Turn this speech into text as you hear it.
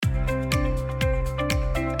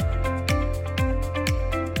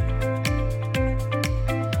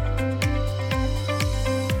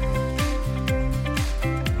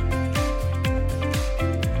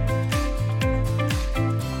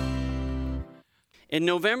In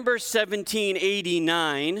November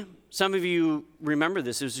 1789, some of you remember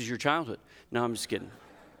this. This is your childhood. No, I'm just kidding.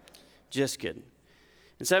 Just kidding.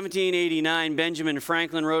 In 1789, Benjamin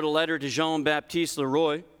Franklin wrote a letter to Jean-Baptiste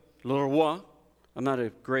Leroy. I'm not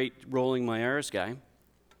a great rolling my R's guy.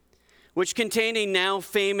 Which contained a now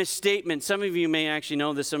famous statement. Some of you may actually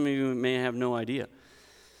know this. Some of you may have no idea.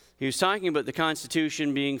 He was talking about the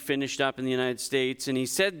Constitution being finished up in the United States, and he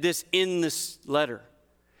said this in this letter.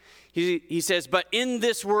 He says, "But in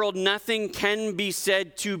this world nothing can be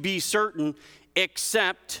said to be certain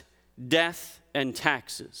except death and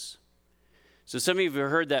taxes." So some of you have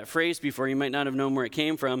heard that phrase before. You might not have known where it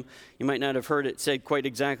came from. You might not have heard it said quite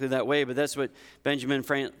exactly that way, but that's what Benjamin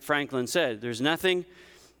Franklin said. There's nothing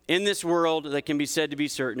in this world that can be said to be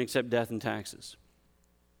certain except death and taxes.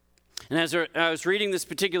 And as I was reading this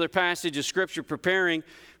particular passage of Scripture, preparing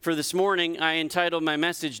for this morning, I entitled my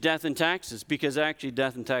message, Death and Taxes, because actually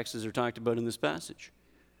death and taxes are talked about in this passage.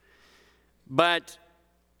 But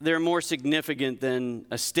they're more significant than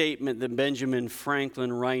a statement that Benjamin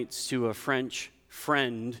Franklin writes to a French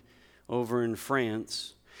friend over in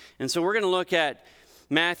France. And so we're going to look at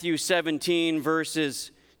Matthew 17, verses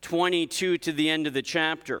 22 to the end of the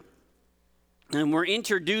chapter. And we're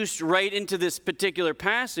introduced right into this particular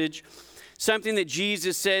passage, something that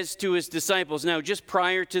Jesus says to his disciples. Now, just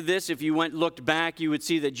prior to this, if you looked back, you would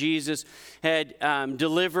see that Jesus had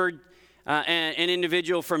delivered an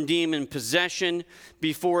individual from demon possession.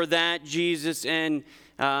 Before that, Jesus and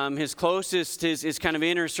his closest, his kind of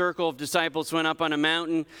inner circle of disciples went up on a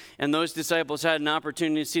mountain, and those disciples had an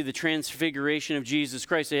opportunity to see the transfiguration of Jesus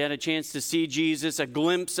Christ. They had a chance to see Jesus, a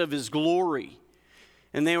glimpse of his glory.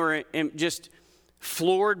 And they were just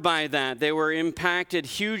floored by that. They were impacted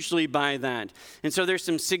hugely by that. And so there's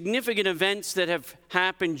some significant events that have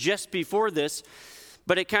happened just before this,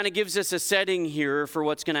 but it kind of gives us a setting here for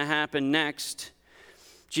what's going to happen next.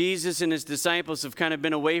 Jesus and his disciples have kind of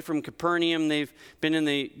been away from Capernaum. They've been in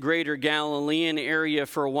the greater Galilean area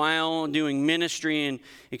for a while, doing ministry and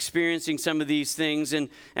experiencing some of these things. And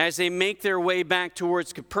as they make their way back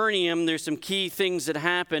towards Capernaum, there's some key things that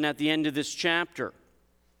happen at the end of this chapter.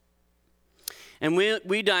 And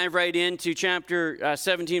we dive right into chapter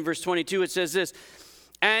 17, verse 22. It says this: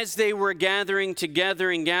 "As they were gathering together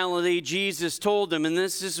in Galilee, Jesus told them," and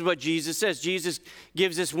this is what Jesus says. Jesus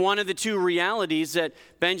gives us one of the two realities that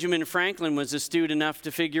Benjamin Franklin was astute enough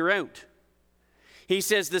to figure out. He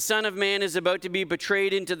says, "The Son of Man is about to be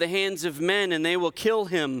betrayed into the hands of men, and they will kill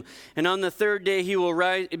him. And on the third day he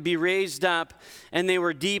will be raised up." And they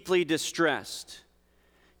were deeply distressed.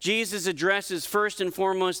 Jesus addresses first and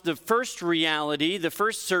foremost the first reality, the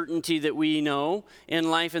first certainty that we know in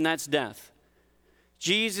life, and that's death.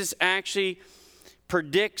 Jesus actually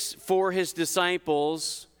predicts for his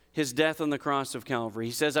disciples his death on the cross of Calvary.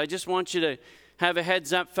 He says, "I just want you to have a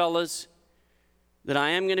heads up, fellas, that I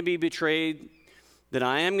am going to be betrayed, that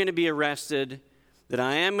I am going to be arrested, that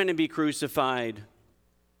I am going to be crucified,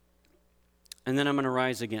 and then I'm going to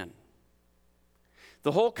rise again."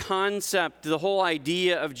 The whole concept, the whole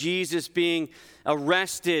idea of Jesus being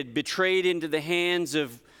arrested, betrayed into the hands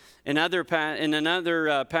of in another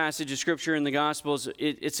passage of Scripture in the Gospels,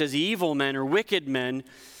 it says evil men or wicked men.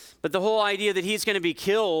 But the whole idea that he's going to be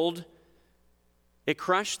killed, it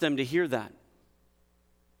crushed them to hear that.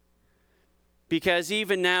 Because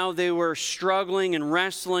even now they were struggling and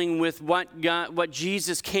wrestling with what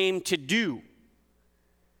Jesus came to do.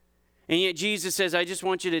 And yet Jesus says, "I just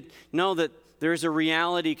want you to know that there's a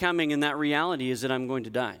reality coming, and that reality is that I'm going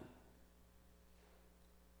to die."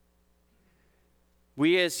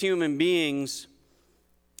 We as human beings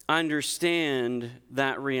understand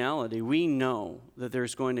that reality. We know that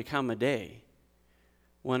there's going to come a day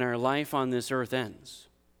when our life on this earth ends.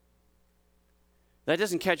 That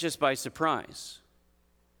doesn't catch us by surprise,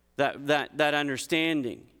 that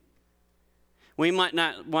understanding. We might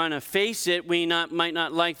not want to face it. We might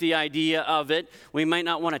not like the idea of it. We might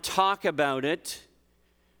not want to talk about it,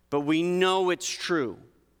 but we know it's true.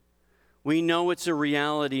 We know it's a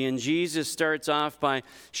reality, and Jesus starts off by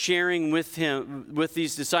sharing with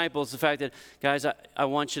these disciples the fact that, guys, I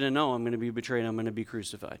want you to know I'm going to be betrayed, I'm going to be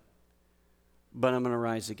crucified, but I'm going to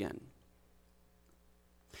rise again.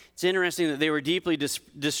 It's interesting that they were deeply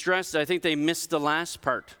distressed. I think they missed the last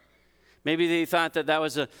part. Maybe they thought that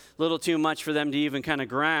was a little too much for them to even kind of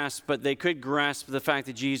grasp, but they could grasp the fact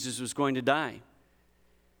that Jesus was going to die.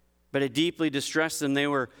 But it deeply distressed them. They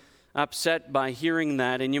were upset by hearing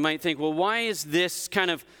that. And you might think, well, why is this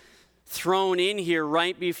kind of thrown in here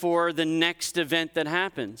right before the next event that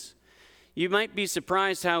happens? You might be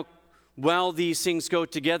surprised how well these things go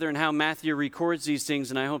together and how Matthew records these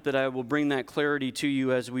things, and I hope that I will bring that clarity to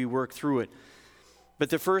you as we work through it. But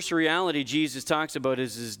the first reality Jesus talks about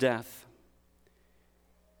is his death.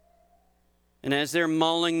 And as they're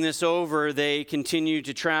mulling this over, they continue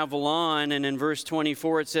to travel on. And in verse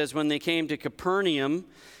 24, it says, when they came to Capernaum,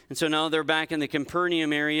 and so now they're back in the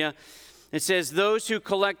Capernaum area, it says, those who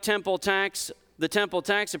collect the temple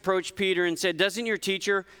tax approached Peter and said, doesn't your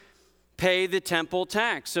teacher pay the temple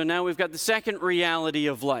tax? So now we've got the second reality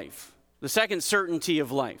of life, the second certainty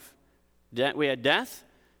of life. We had death,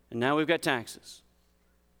 and now we've got taxes.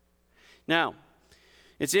 Now,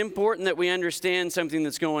 it's important that we understand something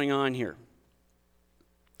that's going on here.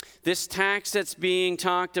 This tax that's being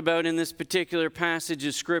talked about in this particular passage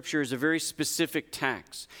of Scripture is a very specific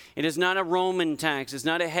tax. It is not a Roman tax. It's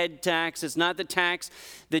not a head tax. It's not the tax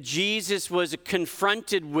that Jesus was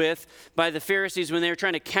confronted with by the Pharisees when they were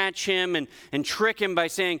trying to catch him and trick him by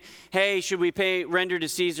saying, hey, should we render to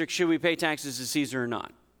Caesar, should we pay taxes to Caesar or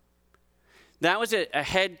not? That was a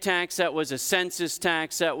head tax. That was a census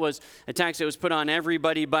tax. That was a tax that was put on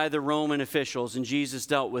everybody by the Roman officials, and Jesus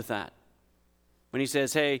dealt with that. When he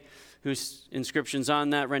says, hey, whose inscription's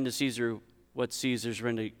on that? Render to Caesar what's Caesar's,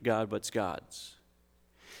 render to God what's God's.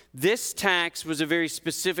 This tax was a very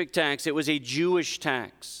specific tax. It was a Jewish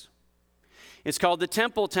tax. It's called the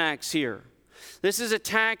temple tax here. This is a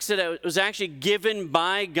tax that was actually given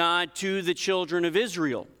by God to the children of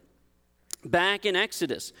Israel back in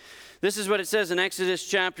Exodus. This is what it says in Exodus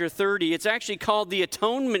chapter 30. It's actually called the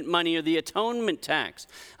atonement money or the atonement tax.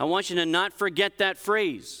 I want you to not forget that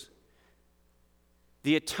phrase.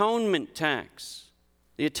 The atonement tax,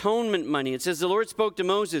 the atonement money. It says, the Lord spoke to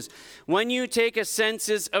Moses, when you take a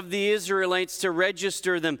census of the Israelites to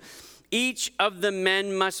register them, each of the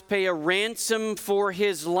men must pay a ransom for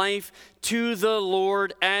his life to the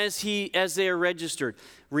Lord as they are registered.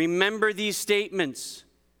 Remember these statements.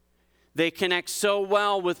 They connect so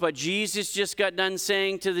well with what Jesus just got done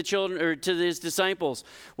saying to the children or to his disciples.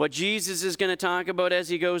 What Jesus is going to talk about as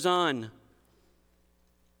he goes on.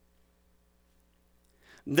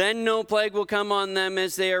 Then no plague will come on them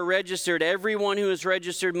as they are registered. Everyone who is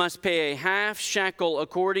registered must pay a half shekel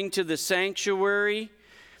according to the sanctuary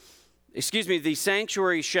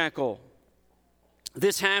shekel.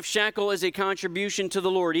 This half shekel is a contribution to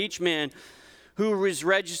the Lord. Each man who is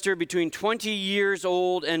registered between 20 years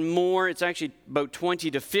old and more, it's actually about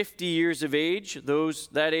 20 to 50 years of age,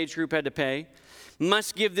 that age group had to pay,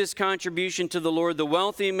 must give this contribution to the Lord. The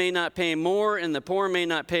wealthy may not pay more, and the poor may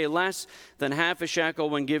not pay less than half a shekel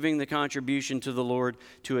when giving the contribution to the Lord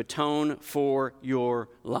to atone for your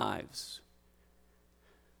lives.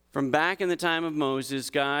 From back in the time of Moses,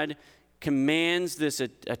 God commands this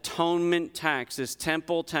atonement tax, this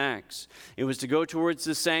temple tax. It was to go towards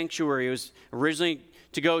the sanctuary. It was originally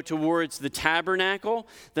to go towards the tabernacle.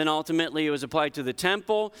 Then ultimately it was applied to the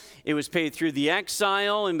temple. It was paid through the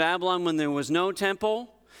exile in Babylon when there was no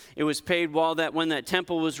temple. It was paid when that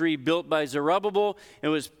temple was rebuilt by Zerubbabel.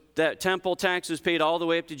 That temple tax was paid all the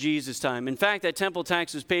way up to Jesus' time. In fact, that temple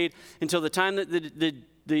tax was paid until the time that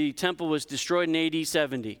the temple was destroyed in AD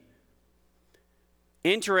 70.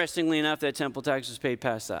 Interestingly enough, that temple tax was paid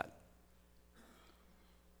past that.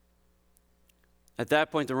 At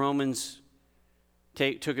that point, the Romans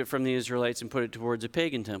took it from the Israelites and put it towards a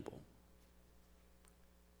pagan temple.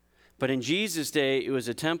 But in Jesus' day, it was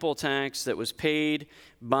a temple tax that was paid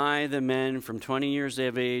by the men from 20 years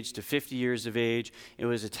of age to 50 years of age. It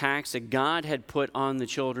was a tax that God had put on the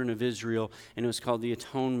children of Israel, and it was called the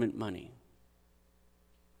atonement money.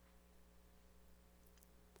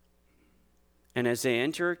 And as they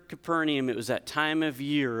enter Capernaum, it was that time of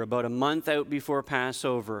year, about a month out before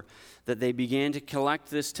Passover, that they began to collect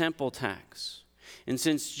this temple tax. And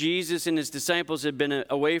since Jesus and his disciples had been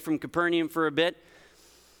away from Capernaum for a bit,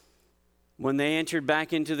 when they entered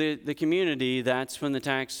back into the community, that's when the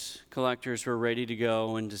tax collectors were ready to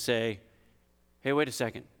go and to say, hey, wait a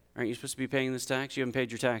second, aren't you supposed to be paying this tax? You haven't paid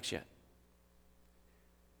your tax yet.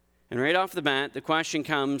 And right off the bat, the question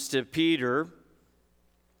comes to Peter.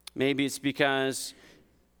 Maybe it's because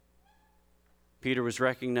Peter was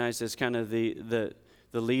recognized as kind of the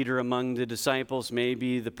leader among the disciples.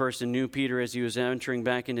 Maybe the person knew Peter as he was entering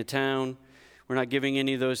back into town. We're not giving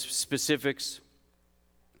any of those specifics.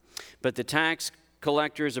 But the tax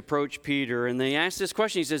collectors approach Peter and they ask this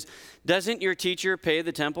question. He says, doesn't your teacher pay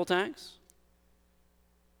the temple tax?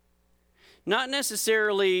 Not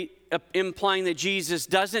necessarily implying that Jesus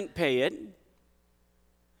doesn't pay it,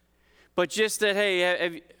 but just that,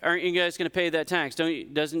 hey, aren't you guys going to pay that tax?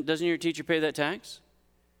 Doesn't your teacher pay that tax?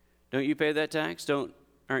 Don't you pay that tax?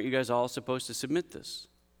 Aren't you guys all supposed to submit this?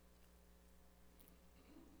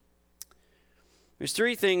 There's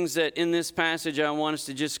three things that in this passage I want us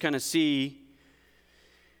to just kind of see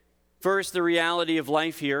First, the reality of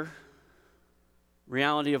life here.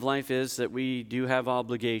 Reality of life is that we do have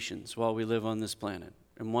obligations while we live on this planet,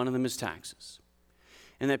 and one of them is taxes.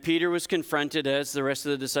 And that Peter was confronted, as the rest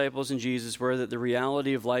of the disciples and Jesus were, that the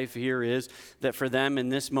reality of life here is that for them in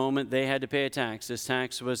this moment they had to pay a tax. This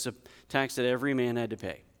tax was a tax that every man had to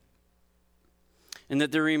pay. And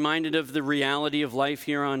that they're reminded of the reality of life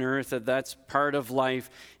here on earth, that that's part of life,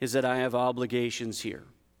 is that I have obligations here.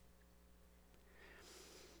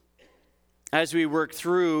 As we work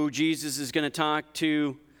through, Jesus is going to talk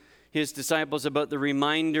to his disciples about the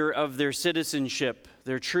reminder of their citizenship,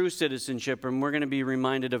 their true citizenship, and we're going to be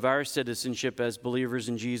reminded of our citizenship as believers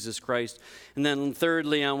in Jesus Christ. And then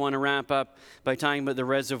thirdly, I want to wrap up by talking about the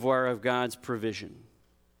reservoir of God's provision.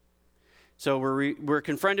 So we're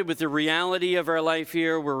confronted with the reality of our life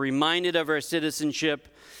here, we're reminded of our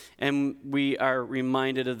citizenship, and we are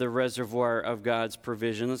reminded of the reservoir of God's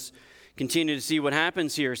provision. Let's continue to see what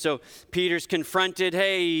happens here. So Peter's confronted,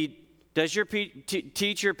 hey, does your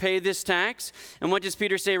teacher pay this tax? And what does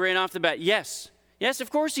Peter say right off the bat? Yes. Yes, of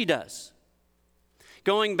course he does.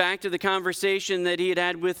 Going back to the conversation that he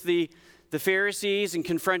had with the Pharisees and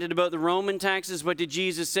confronted about the Roman taxes, what did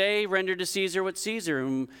Jesus say? Render to Caesar what's Caesar,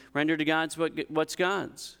 and render to God's what's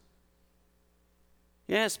God's.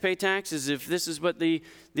 Yes, pay taxes. If this is what the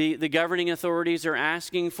governing authorities are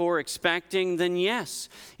asking for, expecting, then yes.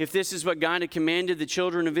 If this is what God had commanded the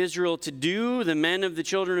children of Israel to do, the men of the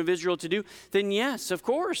children of Israel to do, then yes, of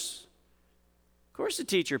course. Of course the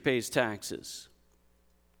teacher pays taxes.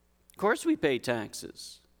 Of course we pay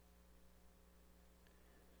taxes.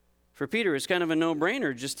 For Peter, it's kind of a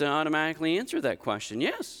no-brainer just to automatically answer that question.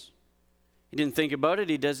 Yes. He didn't think about it.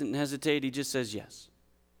 He doesn't hesitate. He just says yes.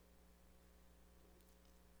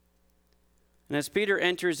 And as Peter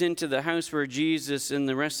enters into the house where Jesus and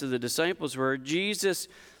the rest of the disciples were, Jesus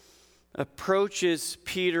approaches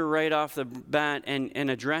Peter right off the bat and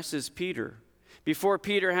addresses Peter. Before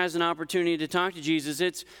Peter has an opportunity to talk to Jesus,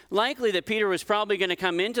 it's likely that Peter was probably going to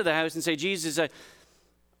come into the house and say, Jesus,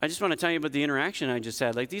 I just want to tell you about the interaction I just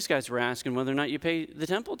had. Like, these guys were asking whether or not you pay the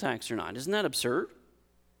temple tax or not. Isn't that absurd?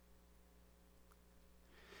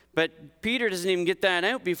 But Peter doesn't even get that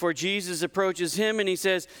out before Jesus approaches him, and he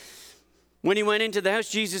says, when he went into the house,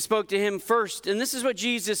 Jesus spoke to him first. And this is what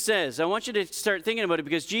Jesus says. I want you to start thinking about it,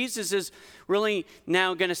 because Jesus is really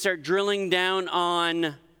now going to start drilling down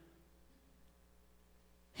on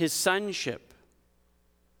his sonship.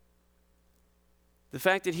 The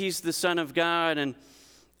fact that he's the Son of God, and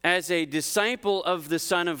as a disciple of the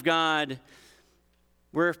Son of God,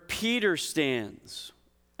 where Peter stands.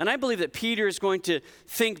 And I believe that Peter is going to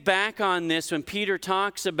think back on this when Peter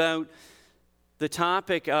talks about the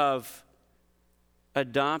topic of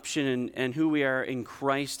adoption and who we are in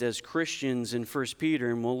Christ as Christians in 1 Peter.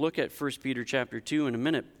 And we'll look at 1 Peter chapter 2 in a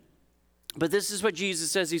minute. But this is what Jesus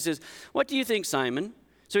says. He says, what do you think, Simon?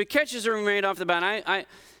 So he catches him right off the bat.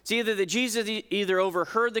 It's either that Jesus either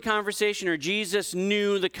overheard the conversation or Jesus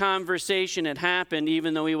knew the conversation had happened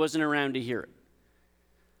even though he wasn't around to hear it.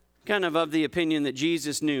 Kind of the opinion that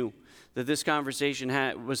Jesus knew that this conversation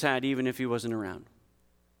was had even if he wasn't around.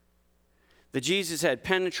 That Jesus had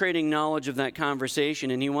penetrating knowledge of that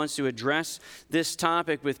conversation, and he wants to address this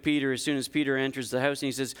topic with Peter as soon as Peter enters the house. And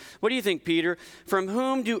he says, what do you think, Peter? From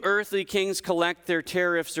whom do earthly kings collect their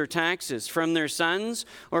tariffs or taxes? From their sons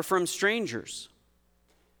or from strangers?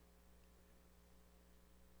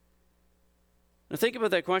 Now think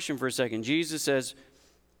about that question for a second. Jesus says,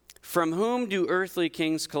 from whom do earthly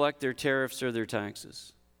kings collect their tariffs or their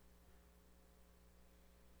taxes?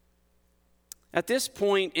 At this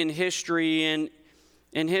point in history, in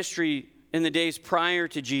the days prior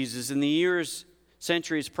to Jesus, in the years,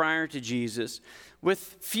 centuries prior to Jesus, with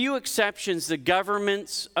few exceptions, the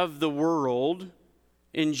governments of the world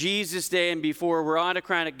in Jesus' day and before were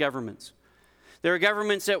autocratic governments. There were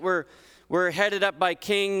governments that were headed up by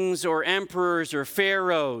kings or emperors or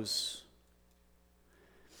pharaohs.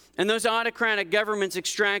 And those autocratic governments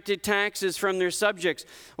extracted taxes from their subjects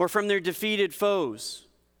or from their defeated foes.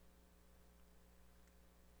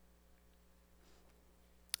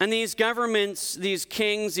 And these governments, these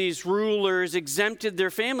kings, these rulers exempted their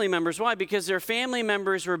family members. Why? Because their family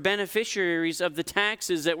members were beneficiaries of the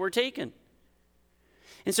taxes that were taken.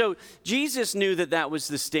 And so Jesus knew that that was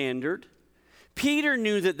the standard. Peter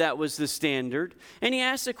knew that that was the standard. And he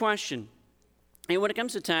asked the question, hey, when it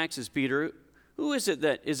comes to taxes, Peter, who is it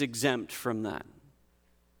that is exempt from that?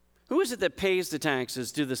 Who is it that pays the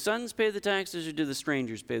taxes? Do the sons pay the taxes or do the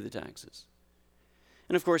strangers pay the taxes?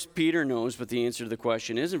 And of course, Peter knows what the answer to the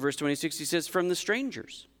question is. In verse 26, he says, from the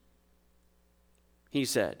strangers, he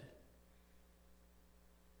said.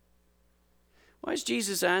 Why is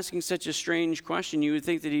Jesus asking such a strange question? You would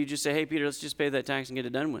think that he'd just say, hey, Peter, let's just pay that tax and get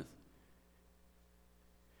it done with.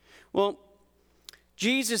 Well,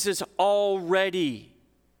 Jesus has already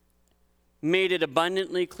made it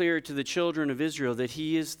abundantly clear to the children of Israel that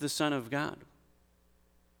he is the Son of God.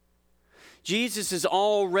 Jesus is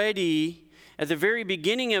already, at the very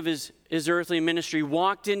beginning of his earthly ministry,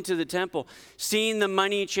 walked into the temple, seen the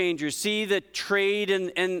money changers, see the trade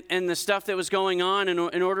and the stuff that was going on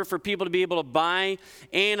in order for people to be able to buy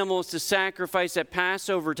animals to sacrifice at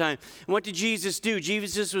Passover time. And what did Jesus do?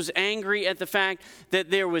 Jesus was angry at the fact that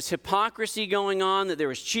there was hypocrisy going on, that there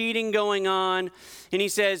was cheating going on. And he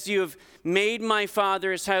says, you have made my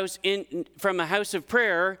Father's house from a house of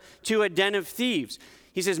prayer to a den of thieves.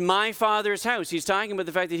 He says, my Father's house. He's talking about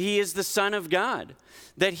the fact that he is the Son of God,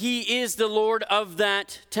 that he is the Lord of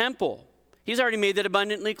that temple. He's already made that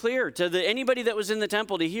abundantly clear to anybody that was in the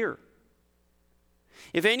temple to hear.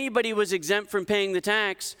 If anybody was exempt from paying the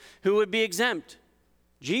tax, who would be exempt?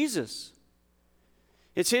 Jesus.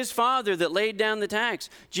 It's his Father that laid down the tax.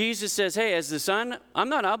 Jesus says, hey, as the Son, I'm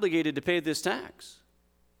not obligated to pay this tax.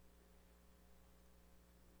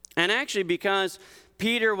 And actually, because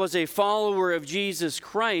Peter was a follower of Jesus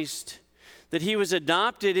Christ, that he was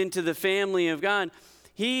adopted into the family of God,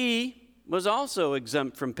 he was also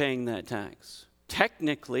exempt from paying that tax,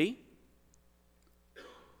 technically.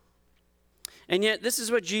 And yet, this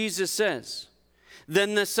is what Jesus says.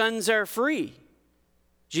 Then the sons are free,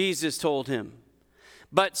 Jesus told him.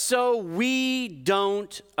 But so we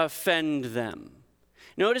don't offend them.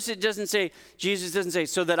 Notice it doesn't say, Jesus doesn't say,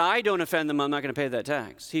 so that I don't offend them, I'm not going to pay that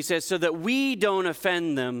tax. He says, so that we don't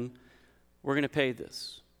offend them, we're going to pay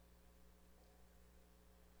this.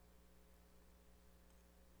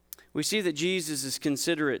 We see that Jesus is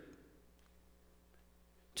considerate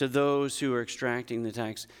to those who are extracting the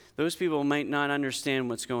tax. Those people might not understand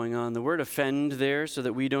what's going on. The word offend there, so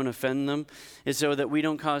that we don't offend them, is so that we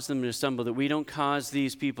don't cause them to stumble, that we don't cause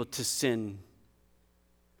these people to sin.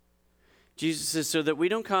 Jesus says, so that we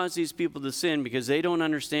don't cause these people to sin because they don't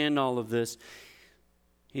understand all of this,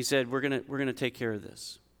 he said, we're going to take care of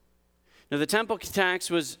this. Now, the temple tax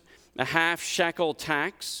was a half shekel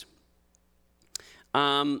tax.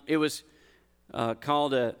 It was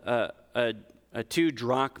called a 2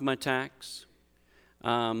 drachma tax.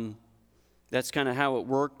 That's kind of how it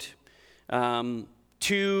worked. There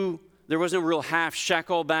wasn't a real half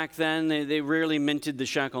shekel back then. They rarely minted the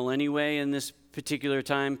shekel anyway in this particular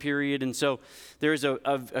time period. And so there's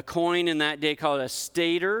a coin in that day called a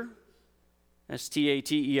stater,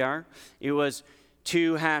 S-T-A-T-E-R. It was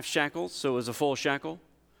 2 half shekels, so it was a full shekel.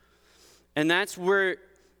 And that's where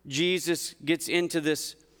Jesus gets into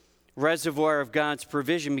this reservoir of God's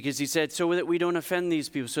provision, because he said, so that we don't offend these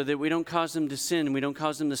people, so that we don't cause them to sin, and we don't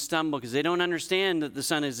cause them to stumble, because they don't understand that the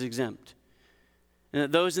Son is exempt. And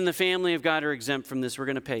that those in the family of God are exempt from this. We're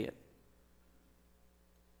going to pay it.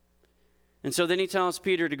 And so then he tells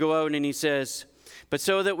Peter to go out, and he says, but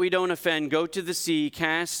so that we don't offend, go to the sea,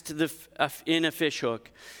 cast in a fish hook.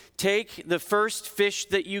 Take the first fish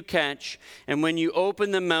that you catch, and when you open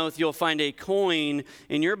the mouth, you'll find a coin.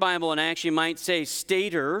 In your Bible, it actually might say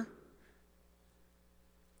stater.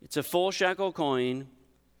 It's a full shekel coin.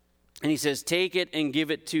 And he says, take it and give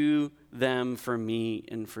it to them for me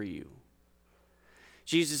and for you.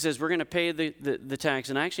 Jesus says, we're going to pay the tax,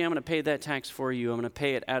 and actually I'm going to pay that tax for you. I'm going to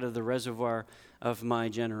pay it out of the reservoir of my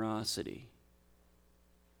generosity.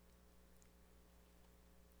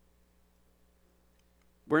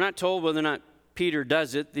 We're not told whether or not Peter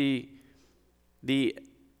does it. The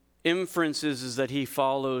inference is that he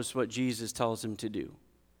follows what Jesus tells him to do.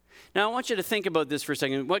 Now, I want you to think about this for a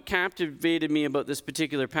second. What captivated me about this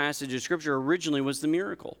particular passage of Scripture originally was the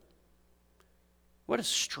miracle. What a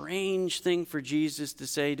strange thing for Jesus to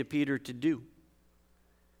say to Peter to do.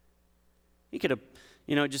 He could have,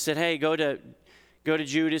 just said, hey, go to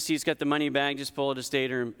Judas. He's got the money bag. Just pull out a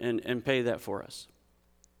stater and pay that for us.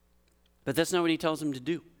 But that's not what he tells him to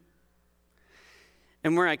do.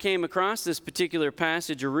 And where I came across this particular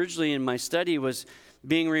passage originally in my study was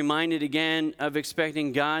being reminded again of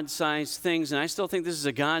expecting God-sized things. And I still think this is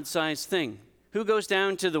a God-sized thing. Who goes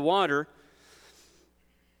down to the water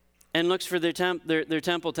and looks for their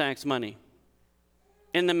temple tax money?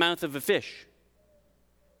 In the mouth of a fish.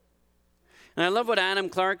 And I love what Adam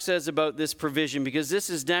Clark says about this provision, because this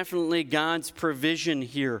is definitely God's provision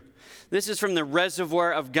here. This is from the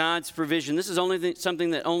reservoir of God's provision. This is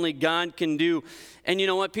something that only God can do. And you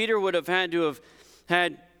know what? Peter would have had to have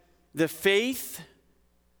had the faith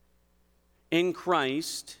in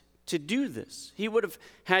Christ to do this. He would have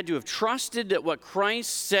had to have trusted that what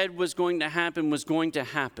Christ said was going to happen was going to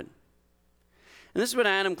happen. And this is what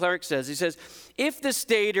Adam Clarke says. He says, if the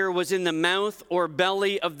stater was in the mouth or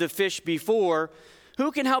belly of the fish before,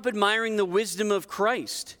 who can help admiring the wisdom of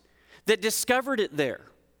Christ that discovered it there?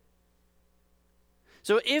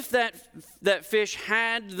 So if that fish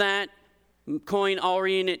had that coin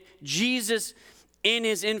already in it, Jesus, in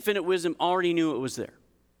his infinite wisdom, already knew it was there.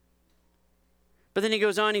 But then he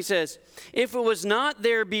goes on, he says, if it was not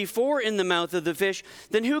there before in the mouth of the fish,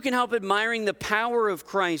 then who can help admiring the power of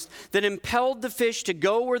Christ that impelled the fish to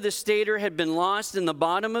go where the stater had been lost in the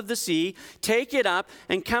bottom of the sea, take it up,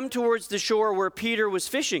 and come towards the shore where Peter was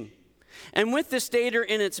fishing? And with the stater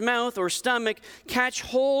in its mouth or stomach, catch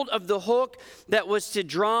hold of the hook that was to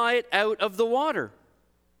draw it out of the water.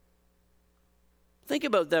 Think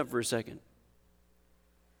about that for a second.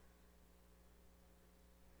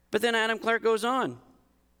 But then Adam Clarke goes on.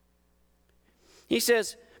 He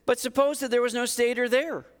says, but suppose that there was no stater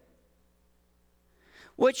there,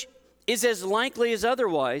 which is as likely as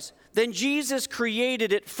otherwise, then Jesus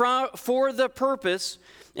created it for the purpose,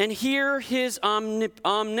 and here his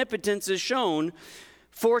omnipotence is shown,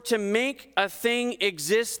 for to make a thing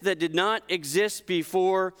exist that did not exist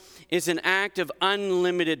before is an act of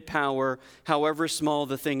unlimited power, however small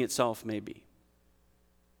the thing itself may be.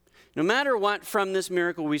 No matter what, from this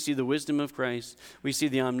miracle, we see the wisdom of Christ. We see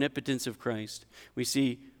the omnipotence of Christ. We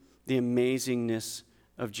see the amazingness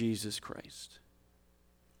of Jesus Christ.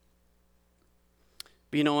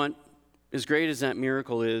 But you know what? As great as that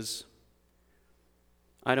miracle is,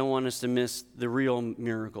 I don't want us to miss the real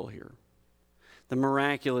miracle here. The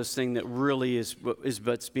miraculous thing that really is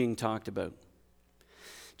what's being talked about.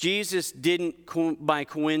 Jesus didn't, by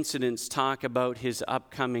coincidence, talk about his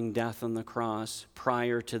upcoming death on the cross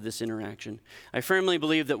prior to this interaction. I firmly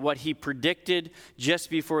believe that what he predicted just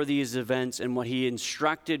before these events and what he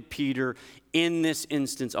instructed Peter in this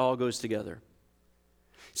instance all goes together.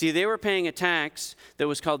 See, they were paying a tax that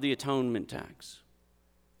was called the atonement tax.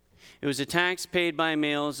 It was a tax paid by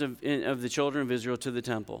males of the children of Israel to the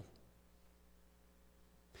temple.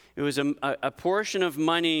 It was a portion of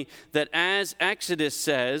money that, as Exodus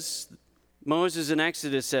says, Moses in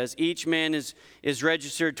Exodus says, each man is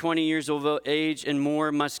registered 20 years of age and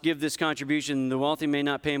more must give this contribution. The wealthy may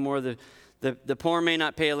not pay more, the poor may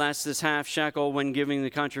not pay less, this half shekel when giving the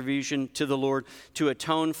contribution to the Lord to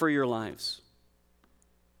atone for your lives.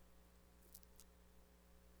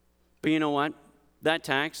 But you know what? That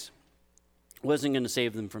tax wasn't going to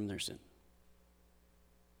save them from their sin.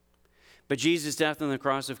 But Jesus' death on the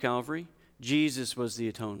cross of Calvary, Jesus was the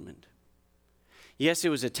atonement. Yes, it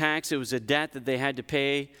was a tax, it was a debt that they had to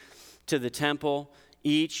pay to the temple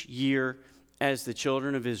each year as the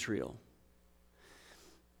children of Israel.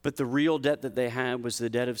 But the real debt that they had was the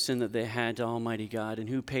debt of sin that they had to Almighty God. And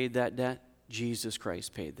who paid that debt? Jesus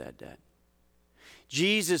Christ paid that debt.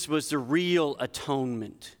 Jesus was the real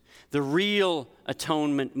atonement, the real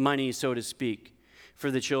atonement money, so to speak,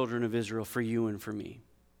 for the children of Israel, for you and for me.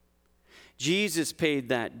 Jesus paid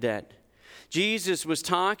that debt. Jesus was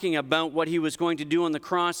talking about what he was going to do on the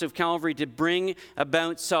cross of Calvary to bring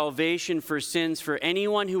about salvation for sins for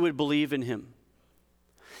anyone who would believe in him.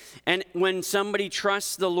 And when somebody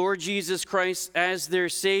trusts the Lord Jesus Christ as their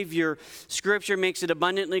Savior, Scripture makes it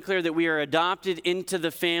abundantly clear that we are adopted into the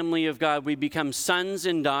family of God. We become sons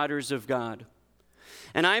and daughters of God.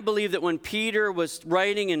 And I believe that when Peter was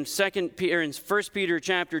writing in 1 Peter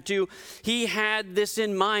chapter 2, he had this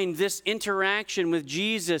in mind, this interaction with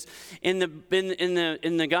Jesus in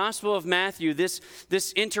the Gospel of Matthew, this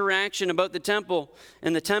interaction about the temple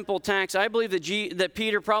and the temple tax. I believe that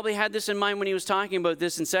Peter probably had this in mind when he was talking about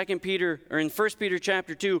this in 1 Peter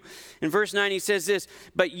chapter 2, in verse 9 he says this,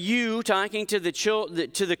 but you, talking to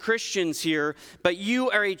the Christians here, but you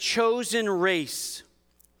are a chosen race,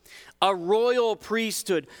 a royal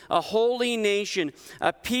priesthood, a holy nation,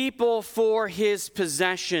 a people for his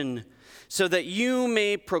possession, so that you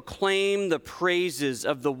may proclaim the praises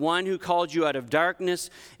of the one who called you out of darkness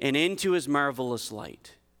and into his marvelous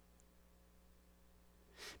light.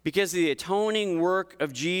 Because of the atoning work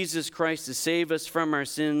of Jesus Christ to save us from our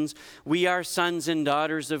sins, we are sons and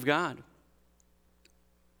daughters of God.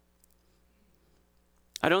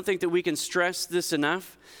 I don't think that we can stress this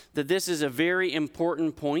enough, that this is a very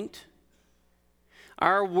important point.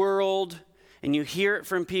 Our world, and you hear it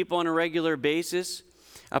from people on a regular basis,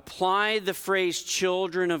 apply the phrase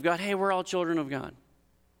children of God. Hey, we're all children of God.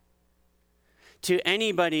 To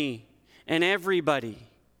anybody and everybody.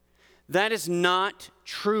 That is not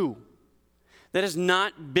true. That is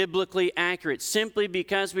not biblically accurate. Simply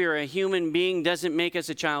because we are a human being doesn't make us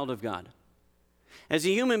a child of God. As a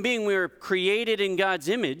human being, we are created in God's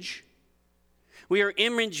image. We are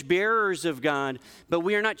image bearers of God, but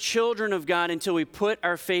we are not children of God until we put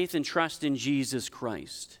our faith and trust in Jesus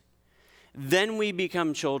Christ. Then we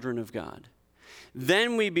become children of God.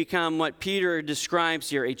 Then we become what Peter describes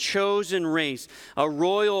here, a chosen race, a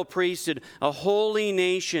royal priesthood, a holy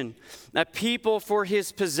nation, a people for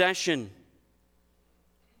his possession.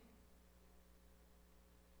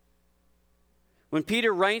 When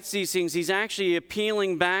Peter writes these things, he's actually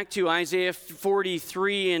appealing back to Isaiah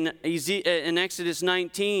 43 and Exodus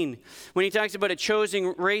 19. When he talks about a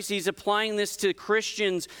chosen race, he's applying this to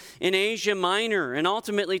Christians in Asia Minor and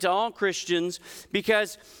ultimately to all Christians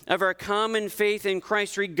because of our common faith in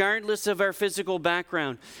Christ, regardless of our physical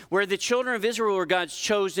background. Where the children of Israel were God's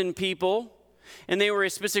chosen people, and they were a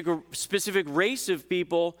specific race of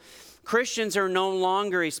people, Christians are no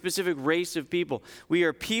longer a specific race of people. We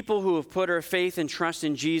are people who have put our faith and trust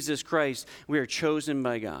in Jesus Christ. We are chosen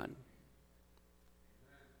by God.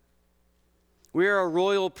 We are a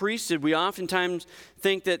royal priesthood. We oftentimes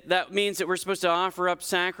think that means that we're supposed to offer up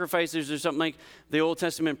sacrifices or something like the Old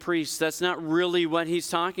Testament priests. That's not really what he's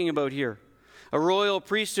talking about here. A royal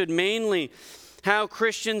priesthood, mainly how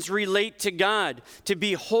Christians relate to God, to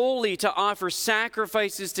be holy, to offer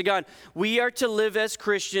sacrifices to God. We are to live as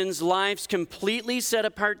Christians, lives completely set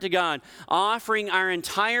apart to God, offering our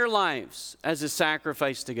entire lives as a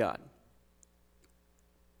sacrifice to God.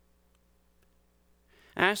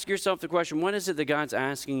 Ask yourself the question, what is it that God's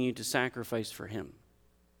asking you to sacrifice for him?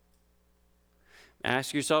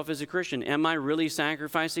 Ask yourself as a Christian, am I really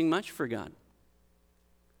sacrificing much for God?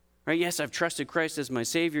 Right? Yes, I've trusted Christ as my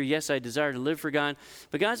Savior. Yes, I desire to live for God.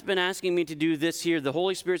 But God's been asking me to do this here. The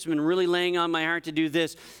Holy Spirit's been really laying on my heart to do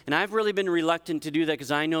this. And I've really been reluctant to do that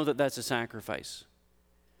because I know that that's a sacrifice.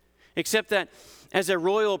 Except that as a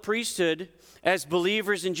royal priesthood, as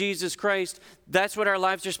believers in Jesus Christ, that's what our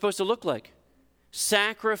lives are supposed to look like.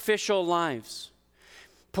 Sacrificial lives.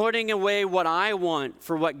 Putting away what I want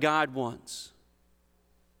for what God wants.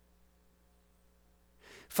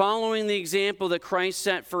 Following the example that Christ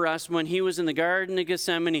set for us when he was in the Garden of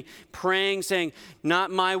Gethsemane, praying, saying, not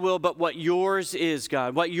my will, but what yours is,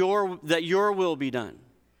 God, that your will be done.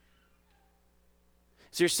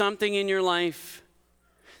 Is there something in your life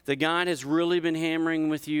that God has really been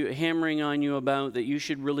hammering on you about, that you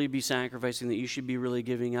should really be sacrificing, that you should be really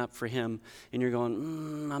giving up for him, and you're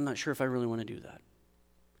going, I'm not sure if I really want to do that?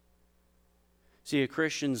 See, a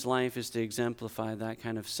Christian's life is to exemplify that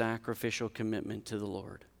kind of sacrificial commitment to the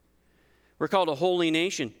Lord. We're called a holy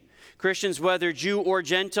nation. Christians, whether Jew or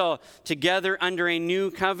Gentile, together under a new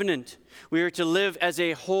covenant. We are to live as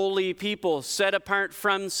a holy people, set apart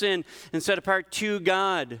from sin and set apart to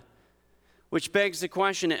God. Which begs the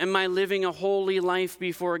question, am I living a holy life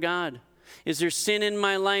before God? Is there sin in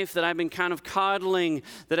my life that I've been kind of coddling,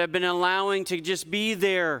 that I've been allowing to just be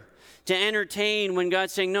there? To entertain when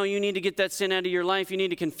God's saying, no, you need to get that sin out of your life. You need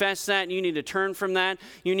to confess that, and you need to turn from that.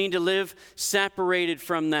 You need to live separated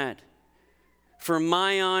from that. For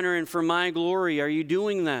my honor and for my glory, are you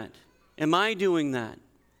doing that? Am I doing that?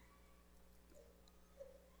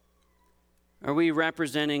 Are we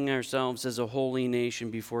representing ourselves as a holy nation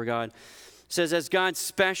before God? It says, as God's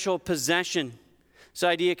special possession. This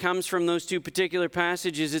idea comes from those two particular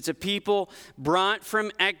passages. It's a people brought from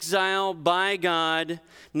exile by God,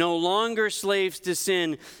 no longer slaves to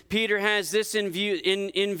sin. Peter has this in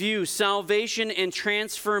view, salvation and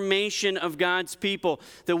transformation of God's people.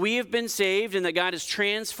 That we have been saved and that God is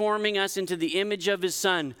transforming us into the image of his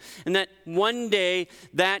Son. And that one day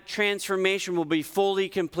that transformation will be fully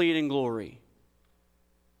complete in glory.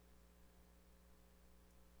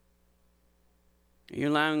 Are you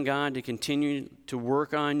allowing God to continue to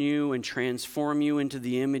work on you and transform you into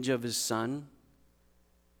the image of his Son?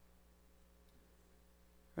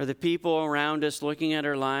 Are the people around us looking at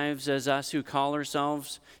our lives as us who call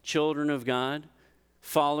ourselves children of God,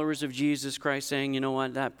 followers of Jesus Christ, saying, you know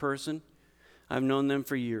what, that person, I've known them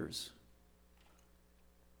for years.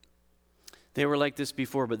 They were like this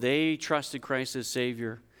before, but they trusted Christ as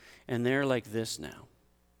Savior, and they're like this now.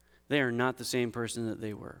 They are not the same person that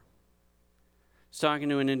they were. I was talking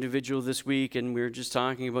to an individual this week, and we were just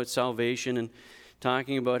talking about salvation and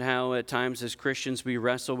talking about how at times as Christians we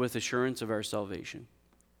wrestle with assurance of our salvation.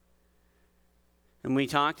 And we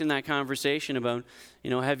talked in that conversation about,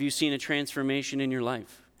 have you seen a transformation in your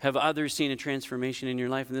life? Have others seen a transformation in your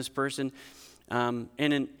life? And this person,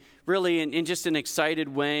 in just an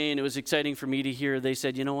excited way, and it was exciting for me to hear, they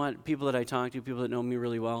said, you know what, people that I talk to, people that know me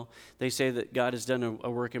really well, they say that God has done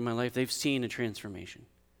a work in my life. They've seen a transformation.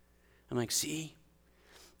 I'm like, see?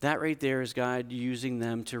 That right there is God using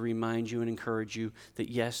them to remind you and encourage you that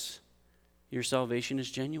yes, your salvation is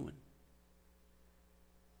genuine.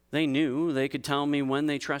 They knew. They could tell me when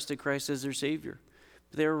they trusted Christ as their Savior.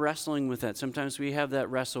 But they were wrestling with that. Sometimes we have that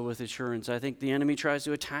wrestle with assurance. I think the enemy tries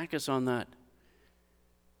to attack us on that.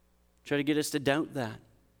 Try to get us to doubt that.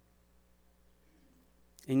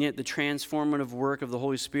 And yet the transformative work of the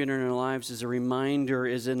Holy Spirit in our lives is a reminder,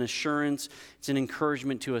 is an assurance, it's an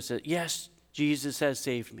encouragement to us that, yes, Jesus has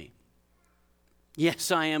saved me.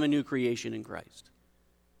 Yes, I am a new creation in Christ.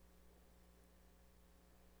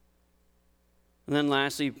 And then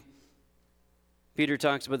lastly, Peter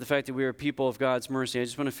talks about the fact that we are a people of God's mercy. I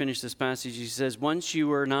just want to finish this passage. He says, once you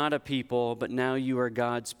were not a people, but now you are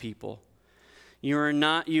God's people. You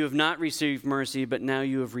have not received mercy, but now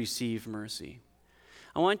you have received mercy.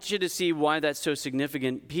 I want you to see why that's so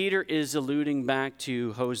significant. Peter is alluding back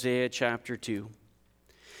to Hosea chapter 2.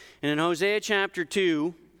 And in Hosea chapter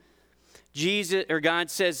 2,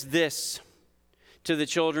 God says this to the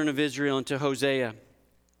children of Israel and to Hosea.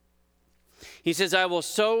 He says, I will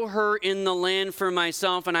sow her in the land for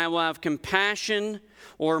myself, and I will have compassion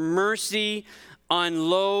or mercy on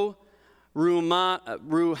Lo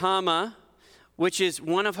Ruhamah, which is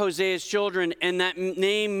one of Hosea's children, and that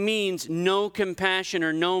name means no compassion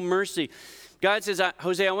or no mercy. God says,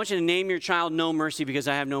 Hosea, I want you to name your child No Mercy because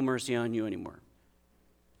I have no mercy on you anymore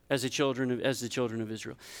as the children of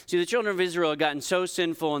Israel. See, the children of Israel have gotten so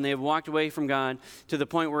sinful and they have walked away from God to the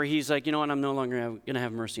point where he's like, you know what, I'm no longer going to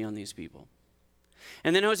have mercy on these people.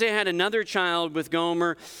 And then Hosea had another child with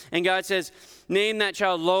Gomer, and God says, name that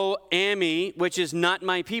child Lo-Ammi, which is not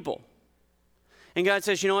my people. And God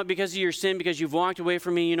says, you know what, because of your sin, because you've walked away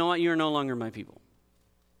from me, you know what, you're no longer my people.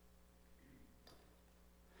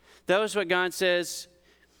 That was what God says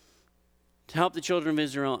to help the children of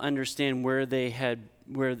Israel understand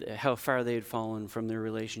how far they had fallen from their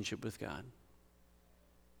relationship with God.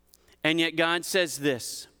 And yet God says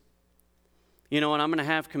this, you know what, I'm going to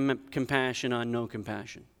have compassion on no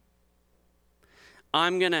compassion.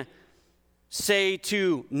 I'm going to say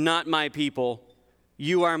to not my people,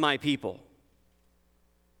 you are my people.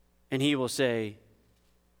 And he will say,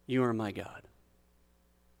 you are my God.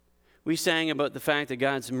 We sang about the fact that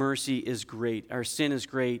God's mercy is great. Our sin is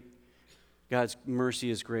great. God's mercy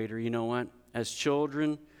is greater. You know what? As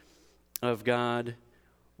children of God,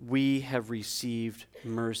 we have received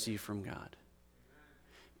mercy from God.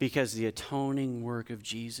 Because the atoning work of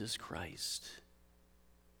Jesus Christ.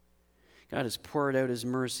 God has poured out his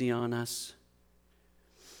mercy on us.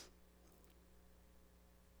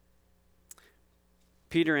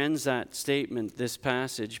 Peter ends that statement, this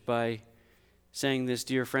passage, by saying this,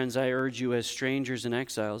 dear friends, I urge you as strangers and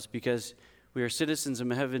exiles, because we are citizens of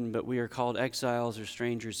heaven, but we are called exiles or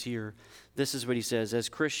strangers here. This is what he says, as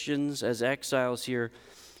Christians, as exiles here,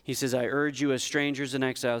 he says, I urge you as strangers and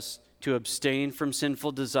exiles to abstain from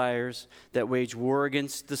sinful desires that wage war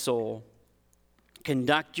against the soul.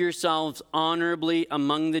 Conduct yourselves honorably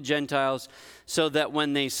among the Gentiles, so that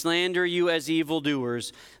when they slander you as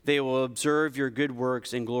evildoers, they will observe your good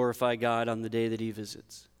works and glorify God on the day that he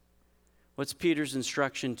visits. What's Peter's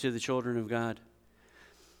instruction to the children of God?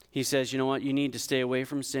 He says, you know what? You need to stay away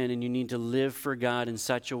from sin, and you need to live for God in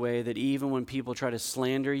such a way that even when people try to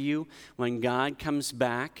slander you, when God comes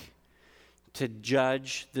back to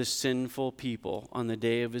judge the sinful people on the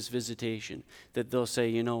day of his visitation, that they'll say,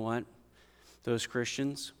 you know what? Those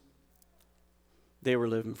Christians, they were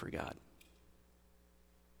living for God.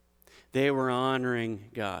 They were honoring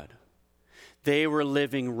God. They were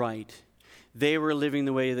living right. They were living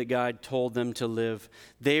the way that God told them to live.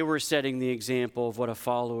 They were setting the example of what a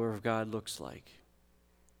follower of God looks like.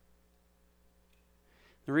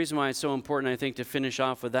 The reason why it's so important, I think, to finish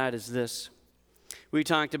off with that is this. We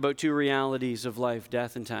talked about two realities of life,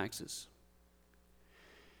 death and taxes.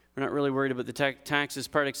 We're not really worried about the taxes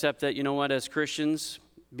part, except that, you know what, as Christians,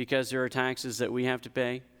 because there are taxes that we have to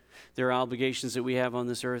pay, there are obligations that we have on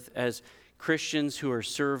this earth, as Christians who are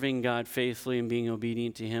serving God faithfully and being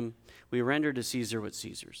obedient to him, we render to Caesar what's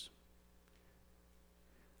Caesar's.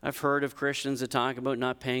 I've heard of Christians that talk about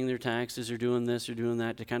not paying their taxes or doing this or doing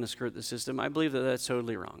that to kind of skirt the system. I believe that that's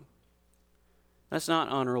totally wrong. That's not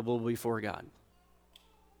honorable before God.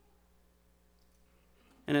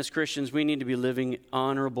 And as Christians, we need to be living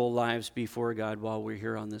honorable lives before God while we're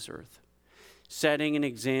here on this earth. Setting an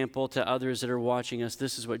example to others that are watching us.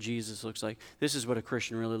 This is what Jesus looks like. This is what a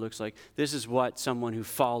Christian really looks like. This is what someone who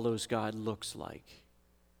follows God looks like.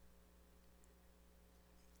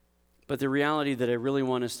 But the reality that I really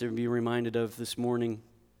want us to be reminded of this morning,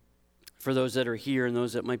 for those that are here and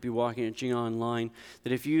those that might be watching online,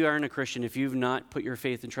 that if you aren't a Christian, if you've not put your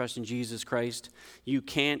faith and trust in Jesus Christ, you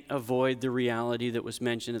can't avoid the reality that was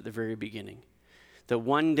mentioned at the very beginning. That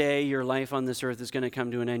one day your life on this earth is going to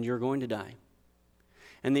come to an end. You're going to die.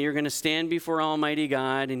 and that you're going to stand before Almighty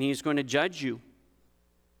God and He's going to judge you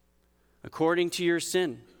according to your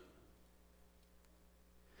sin.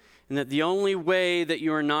 And that the only way that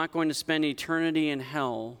you are not going to spend eternity in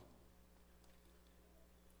hell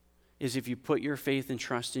is if you put your faith and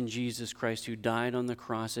trust in Jesus Christ, who died on the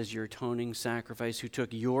cross as your atoning sacrifice, who took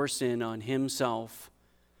your sin on Himself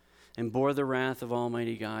and bore the wrath of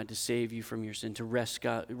Almighty God to save you from your sin, to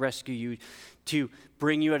rescue you, to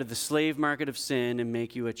bring you out of the slave market of sin and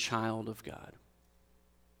make you a child of God.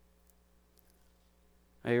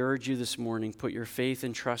 I urge you this morning, put your faith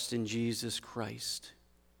and trust in Jesus Christ.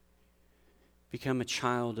 Become a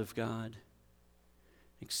child of God.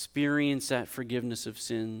 Experience that forgiveness of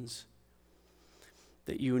sins,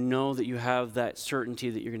 that you know that you have that certainty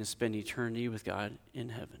that you're going to spend eternity with God in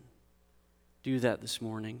heaven. Do that this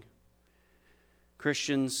morning.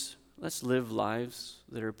 Christians, let's live lives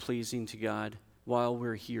that are pleasing to God while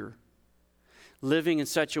we're here. Living in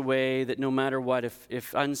such a way that no matter what,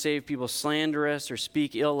 if unsaved people slander us or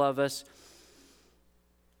speak ill of us,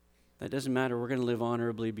 that doesn't matter. We're going to live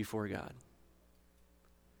honorably before God.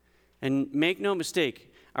 And make no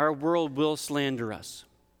mistake, our world will slander us.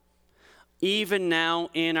 Even now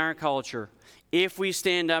in our culture, if we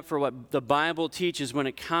stand up for what the Bible teaches when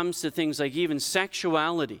it comes to things like even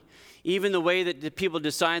sexuality, even the way that the people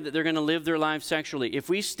decide that they're going to live their lives sexually, if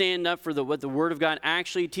we stand up for what the Word of God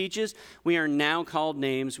actually teaches, we are now called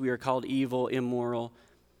names. We are called evil, immoral,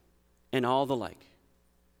 and all the like.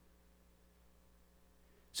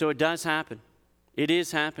 So it does happen. It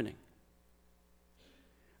is happening.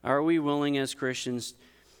 Are we willing as Christians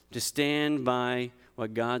to stand by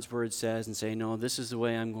what God's Word says and say, no, this is the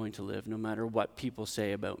way I'm going to live, no matter what people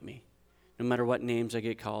say about me, no matter what names I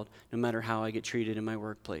get called, no matter how I get treated in my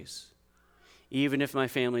workplace? Even if my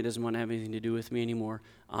family doesn't want to have anything to do with me anymore,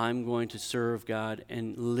 I'm going to serve God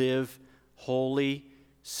and live wholly,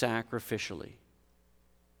 sacrificially.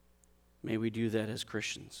 May we do that as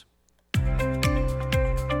Christians.